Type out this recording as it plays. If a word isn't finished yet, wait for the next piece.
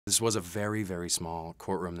This was a very, very small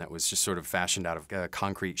courtroom that was just sort of fashioned out of a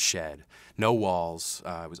concrete shed. No walls,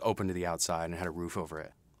 it was open to the outside and had a roof over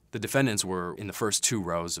it. The defendants were in the first 2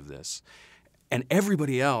 rows of this. And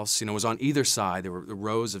everybody else, was on either side. There were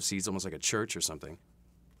rows of seats, almost like a church or something.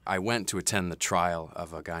 I went to attend the trial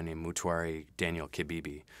of a guy named Mutware Daniel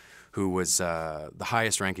Kibibi, who was the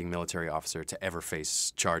highest-ranking military officer to ever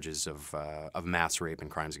face charges of mass rape and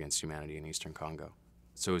crimes against humanity in eastern Congo.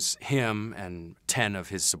 So it was him and 10 of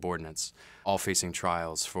his subordinates all facing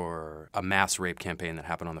trials for a mass rape campaign that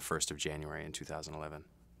happened on the 1st of January in 2011.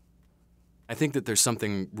 I think that there's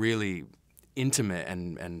something really intimate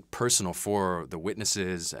and personal for the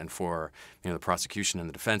witnesses and for the prosecution and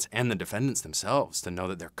the defense and the defendants themselves to know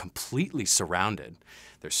that they're completely surrounded.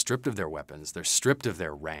 They're stripped of their weapons, they're stripped of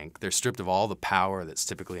their rank, they're stripped of all the power that's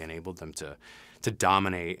typically enabled them to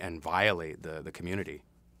dominate and violate the community.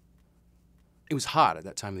 It was hot at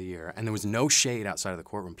that time of the year, and there was no shade outside of the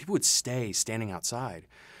courtroom. People would stay standing outside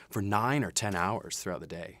for 9 or 10 hours throughout the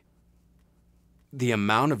day. The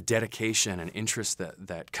amount of dedication and interest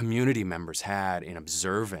that community members had in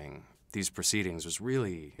observing these proceedings was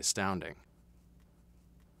really astounding.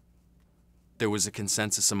 There was a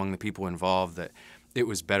consensus among the people involved that it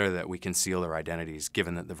was better that we conceal their identities,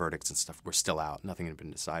 given that the verdicts and stuff were still out. Nothing had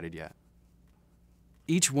been decided yet.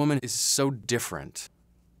 Each woman is so different.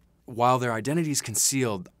 While their identity is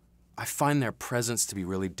concealed, I find their presence to be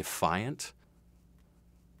really defiant.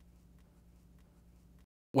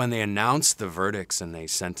 When they announced the verdicts and they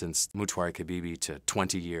sentenced Mutware Kibibi to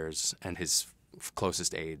 20 years and his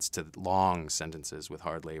closest aides to long sentences with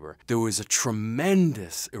hard labor, there was a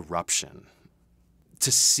tremendous eruption.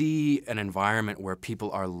 To see an environment where people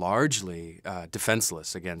are largely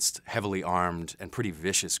defenseless against heavily armed and pretty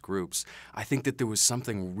vicious groups, I think that there was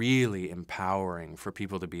something really empowering for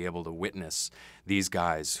people to be able to witness these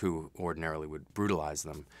guys who ordinarily would brutalize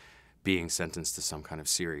them being sentenced to some kind of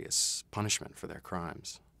serious punishment for their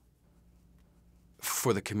crimes.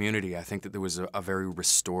 For the community, I think that there was a very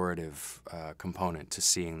restorative component to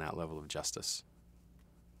seeing that level of justice.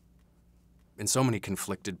 In so many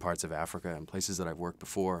conflicted parts of Africa and places that I've worked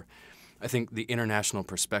before, I think the international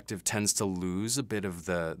perspective tends to lose a bit of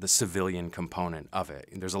the civilian component of it.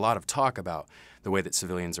 And there's a lot of talk about the way that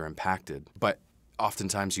civilians are impacted, but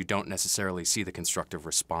oftentimes you don't necessarily see the constructive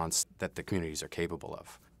response that the communities are capable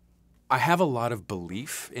of. I have a lot of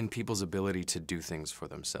belief in people's ability to do things for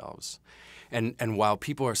themselves. And while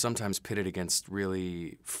people are sometimes pitted against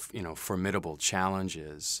really, formidable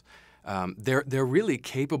challenges, they're really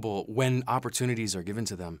capable, when opportunities are given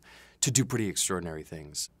to them, to do pretty extraordinary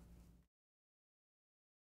things.